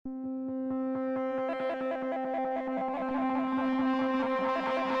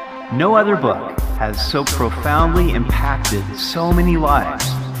No other book has so profoundly impacted so many lives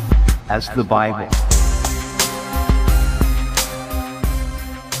as the Bible.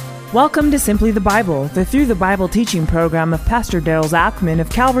 Welcome to Simply the Bible, the Through the Bible teaching program of Pastor Daryl Zachman of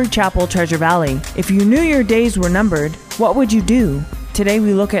Calvary Chapel, Treasure Valley. If you knew your days were numbered, what would you do? Today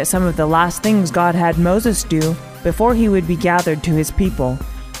we look at some of the last things God had Moses do before he would be gathered to his people.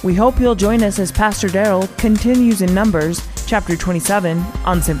 We hope you'll join us as Pastor Daryl continues in Numbers, chapter 27,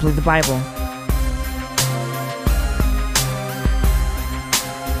 on Simply the Bible.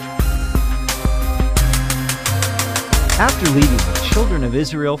 After leading the children of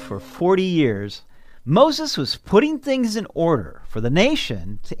Israel for 40 years, Moses was putting things in order for the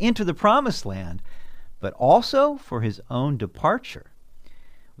nation to enter the promised land, but also for his own departure.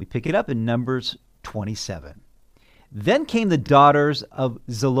 We pick it up in Numbers 27. Then came the daughters of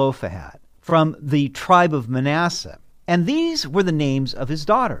Zelophehad from the tribe of Manasseh, and these were the names of his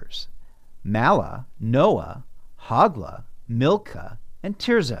daughters: Mahlah, Noah, Hoglah, Milcah, and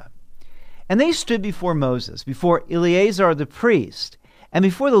Tirzah. And they stood before Moses, before Eleazar the priest, and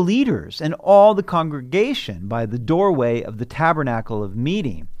before the leaders and all the congregation by the doorway of the tabernacle of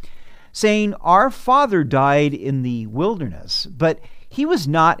meeting, saying, "Our father died in the wilderness, but he was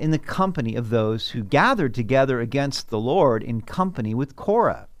not in the company of those who gathered together against the Lord in company with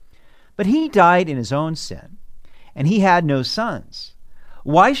Korah. But he died in his own sin, and he had no sons.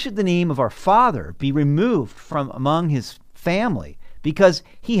 Why should the name of our father be removed from among his family, because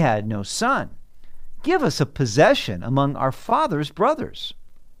he had no son? Give us a possession among our father's brothers."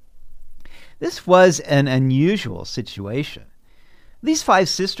 This was an unusual situation. These 5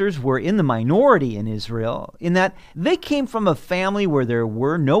 sisters were in the minority in Israel in that they came from a family where there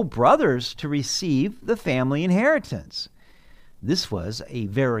were no brothers to receive the family inheritance. This was a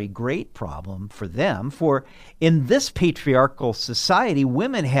very great problem for them, for in this patriarchal society,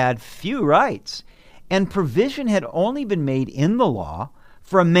 women had few rights, and provision had only been made in the law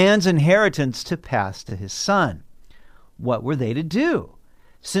for a man's inheritance to pass to his son. What were they to do?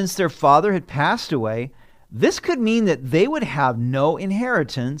 Since their father had passed away, this could mean that they would have no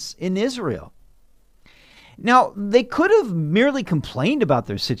inheritance in Israel. Now, they could have merely complained about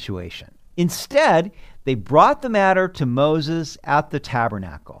their situation. Instead, they brought the matter to Moses at the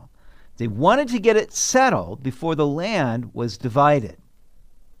tabernacle. They wanted to get it settled before the land was divided.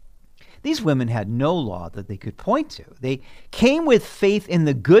 These women had no law that they could point to. They came with faith in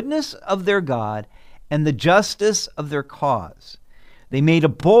the goodness of their God and the justice of their cause. They made a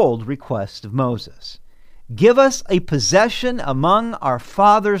bold request of Moses: "Give us a possession among our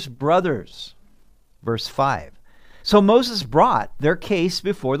father's brothers." Verse 5. So Moses brought their case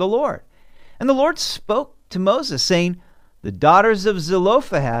before the Lord. And the Lord spoke to Moses, saying, "The daughters of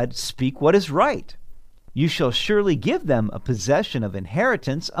Zelophehad speak what is right. You shall surely give them a possession of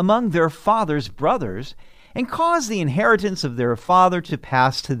inheritance among their father's brothers, and cause the inheritance of their father to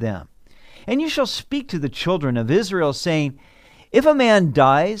pass to them. And you shall speak to the children of Israel, saying, If a man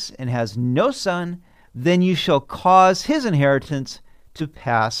dies and has no son, then you shall cause his inheritance to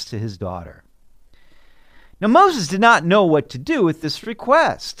pass to his daughter." Now Moses did not know what to do with this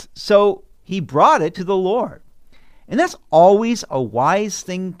request, so he brought it to the Lord. And that's always a wise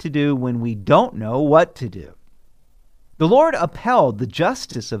thing to do when we don't know what to do. The Lord upheld the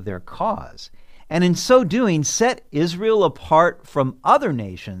justice of their cause, and in so doing set Israel apart from other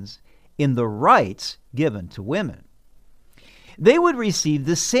nations in the rights given to women. They would receive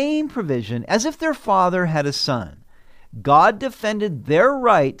the same provision as if their father had a son. God defended their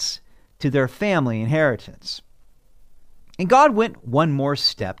rights to their family inheritance. And God went one more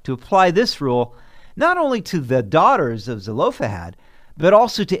step to apply this rule not only to the daughters of Zelophehad, but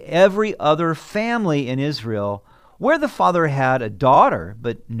also to every other family in Israel where the father had a daughter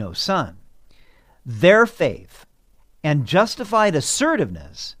but no son. Their faith and justified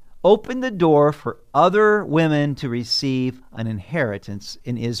assertiveness opened the door for other women to receive an inheritance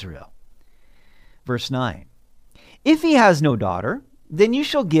in Israel. Verse 9. If he has no daughter, then you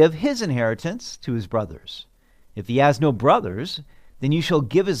shall give his inheritance to his brothers. If he has no brothers, then you shall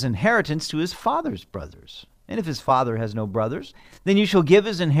give his inheritance to his father's brothers. And if his father has no brothers, then you shall give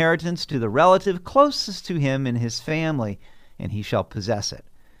his inheritance to the relative closest to him in his family, and he shall possess it.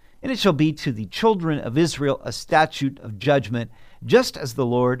 And it shall be to the children of Israel a statute of judgment, just as the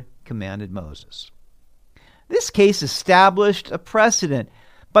Lord commanded Moses. This case established a precedent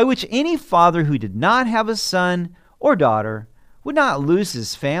by which any father who did not have a son or daughter would not lose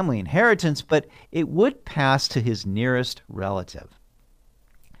his family inheritance, but it would pass to his nearest relative.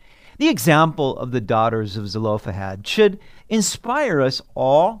 The example of the daughters of Zelophehad should inspire us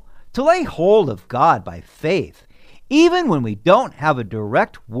all to lay hold of God by faith, even when we don't have a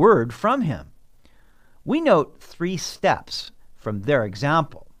direct word from him. We note 3 steps from their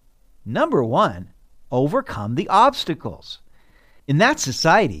example. Number 1, overcome the obstacles. In that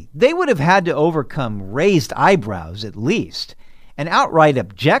society, they would have had to overcome raised eyebrows at least, and outright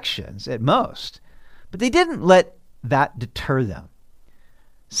objections at most. But they didn't let that deter them.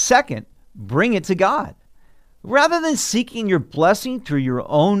 Second, bring it to God. Rather than seeking your blessing through your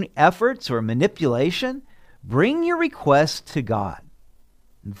own efforts or manipulation, bring your request to God.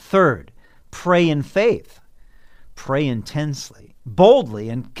 And third, pray in faith. Pray intensely, boldly,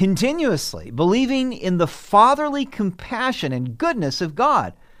 and continuously, believing in the fatherly compassion and goodness of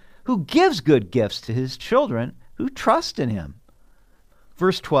God, who gives good gifts to his children who trust in him.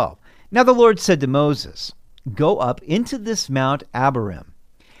 Verse 12, Now the Lord said to Moses, Go up into this Mount Abarim,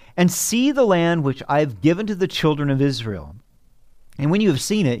 and see the land which I have given to the children of Israel. And when you have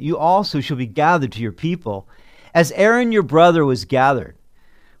seen it, you also shall be gathered to your people, as Aaron your brother was gathered.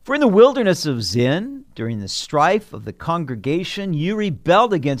 For in the wilderness of Zin, during the strife of the congregation, you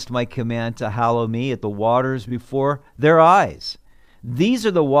rebelled against my command to hallow me at the waters before their eyes. These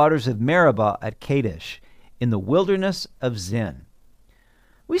are the waters of Meribah at Kadesh, in the wilderness of Zin.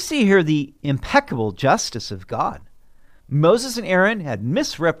 We see here the impeccable justice of God. Moses and Aaron had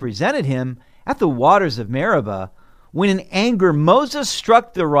misrepresented him at the waters of Meribah, when in anger Moses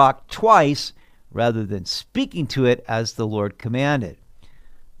struck the rock twice rather than speaking to it as the Lord commanded.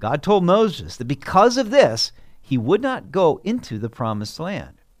 God told Moses that because of this, he would not go into the promised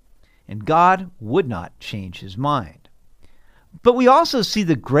land, and God would not change his mind. But we also see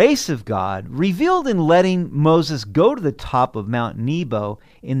the grace of God revealed in letting Moses go to the top of Mount Nebo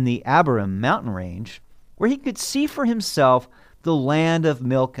in the Abarim mountain range, where he could see for himself the land of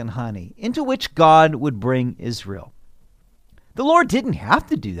milk and honey, into which God would bring Israel. The Lord didn't have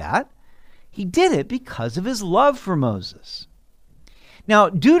to do that. He did it because of his love for Moses. Now,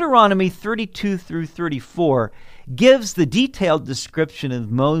 Deuteronomy 32 through 34 gives the detailed description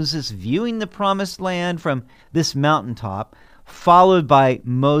of Moses viewing the promised land from this mountaintop, followed by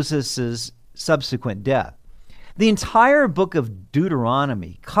Moses' subsequent death. The entire book of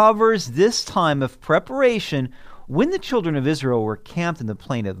Deuteronomy covers this time of preparation when the children of Israel were camped in the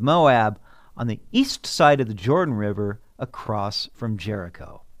plain of Moab on the east side of the Jordan River across from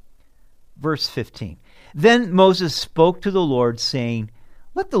Jericho. Verse 15, Then Moses spoke to the Lord, saying,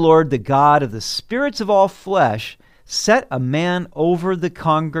 Let the Lord, the God of the spirits of all flesh, set a man over the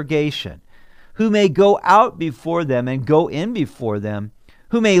congregation, who may go out before them and go in before them,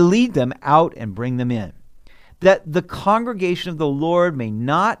 who may lead them out and bring them in, that the congregation of the Lord may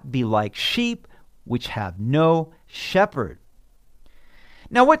not be like sheep which have no shepherd.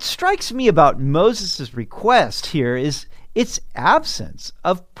 Now, what strikes me about Moses' request here is its absence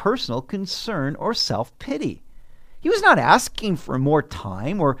of personal concern or self-pity. He was not asking for more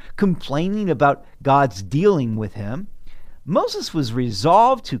time or complaining about God's dealing with him. Moses was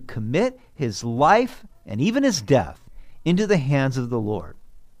resolved to commit his life and even his death into the hands of the Lord.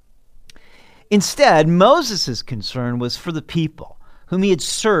 Instead, Moses' concern was for the people whom he had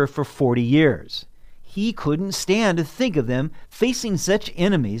served for 40 years. He couldn't stand to think of them facing such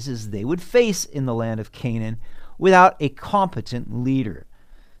enemies as they would face in the land of Canaan without a competent leader.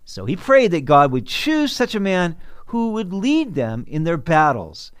 So he prayed that God would choose such a man who would lead them in their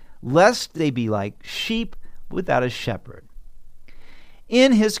battles, lest they be like sheep without a shepherd.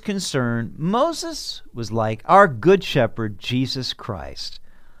 In his concern, Moses was like our good shepherd, Jesus Christ,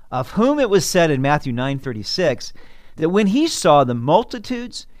 of whom it was said in Matthew 9:36 that when he saw the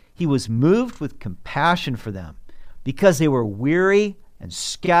multitudes, he was moved with compassion for them, because they were weary and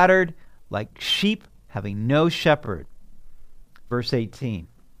scattered like sheep having no shepherd. Verse 18,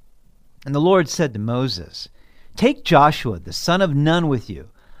 And the Lord said to Moses, Take Joshua the son of Nun with you,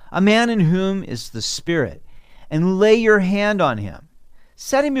 a man in whom is the Spirit, and lay your hand on him.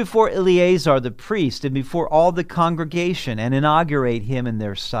 Set him before Eleazar the priest and before all the congregation, and inaugurate him in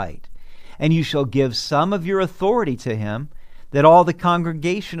their sight. And you shall give some of your authority to him, that all the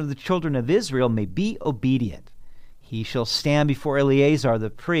congregation of the children of Israel may be obedient. He shall stand before Eleazar the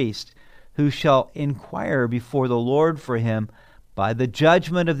priest, who shall inquire before the Lord for him by the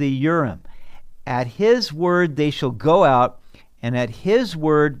judgment of the Urim. At his word they shall go out, and at his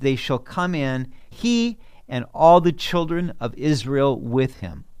word they shall come in, he and all the children of Israel with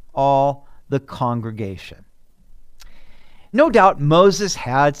him, all the congregation. No doubt Moses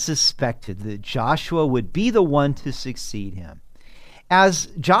had suspected that Joshua would be the one to succeed him, as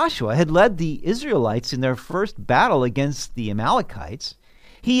Joshua had led the Israelites in their first battle against the Amalekites.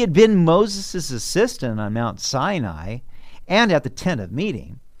 He had been Moses' assistant on Mount Sinai and at the tent of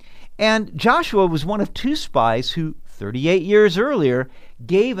meeting, and Joshua was one of 2 spies who 38 years earlier,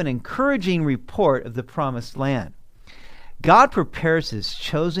 gave an encouraging report of the promised land. God prepares his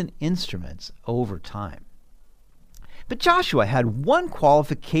chosen instruments over time. But Joshua had one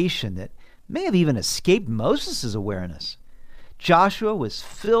qualification that may have even escaped Moses' awareness. Joshua was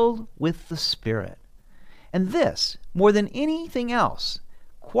filled with the Spirit. And this, more than anything else,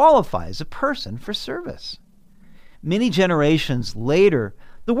 qualifies a person for service. Many generations later,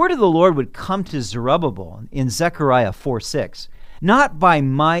 the word of the Lord would come to Zerubbabel in Zechariah 4:6, "Not by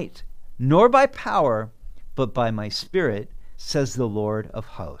might nor by power, but by my Spirit, says the Lord of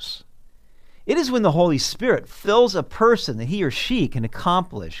hosts." It is when the Holy Spirit fills a person that he or she can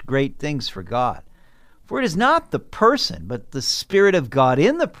accomplish great things for God. For it is not the person, but the Spirit of God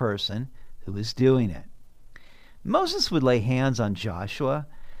in the person who is doing it. Moses would lay hands on Joshua,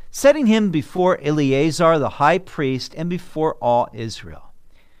 setting him before Eleazar the high priest and before all Israel.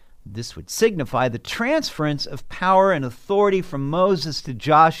 This would signify the transference of power and authority from Moses to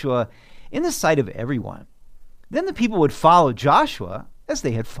Joshua in the sight of everyone. Then the people would follow Joshua as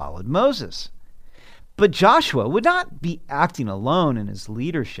they had followed Moses. But Joshua would not be acting alone in his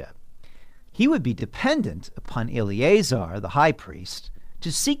leadership. He would be dependent upon Eleazar, the high priest,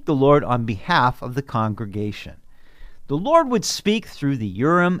 to seek the Lord on behalf of the congregation. The Lord would speak through the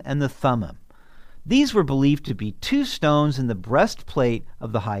Urim and the Thummim. These were believed to be two stones in the breastplate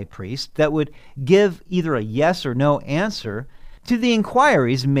of the high priest that would give either a yes or no answer to the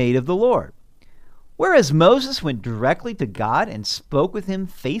inquiries made of the Lord. Whereas Moses went directly to God and spoke with him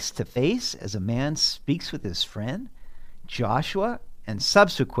face to face as a man speaks with his friend, Joshua and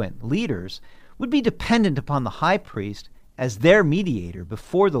subsequent leaders would be dependent upon the high priest as their mediator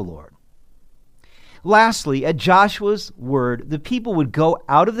before the Lord. Lastly, at Joshua's word, the people would go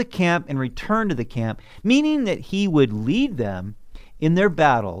out of the camp and return to the camp, meaning that he would lead them in their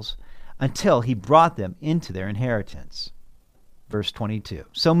battles until he brought them into their inheritance. Verse 22,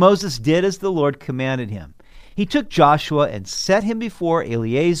 "So Moses did as the Lord commanded him. He took Joshua and set him before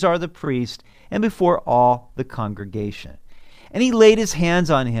Eleazar the priest and before all the congregation. And he laid his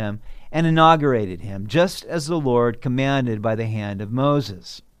hands on him and inaugurated him, just as the Lord commanded by the hand of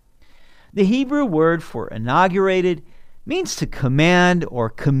Moses." The Hebrew word for inaugurated means to command or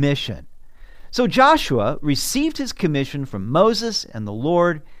commission. So Joshua received his commission from Moses and the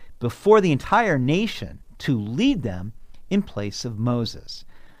Lord before the entire nation to lead them in place of Moses.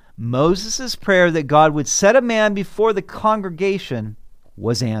 Moses' prayer that God would set a man before the congregation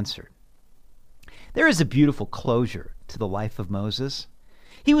was answered. There is a beautiful closure to the life of Moses.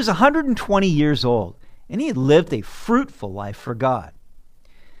 He was 120 years old, and he had lived a fruitful life for God.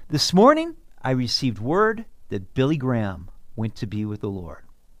 This morning, I received word that Billy Graham went to be with the Lord.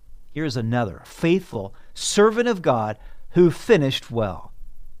 Here's another faithful servant of God who finished well.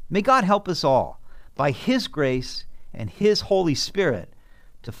 May God help us all, by his grace and his Holy Spirit,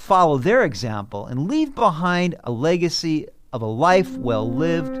 to follow their example and leave behind a legacy of a life well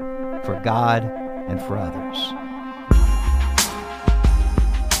lived for God and for others.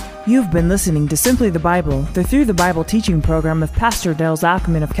 You've been listening to Simply the Bible, the Through the Bible teaching program of Pastor Dale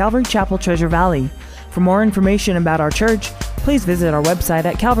Zachman of Calvary Chapel, Treasure Valley. For more information about our church, please visit our website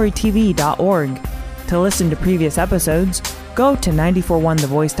at calvarytv.org. To listen to previous episodes, go to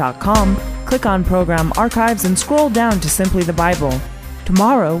 941thevoice.com, click on Program Archives, and scroll down to Simply the Bible.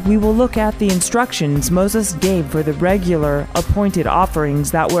 Tomorrow, we will look at the instructions Moses gave for the regular appointed offerings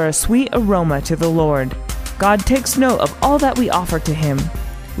that were a sweet aroma to the Lord. God takes note of all that we offer to him.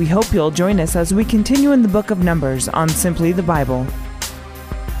 We hope you'll join us as we continue in the book of Numbers on Simply the Bible.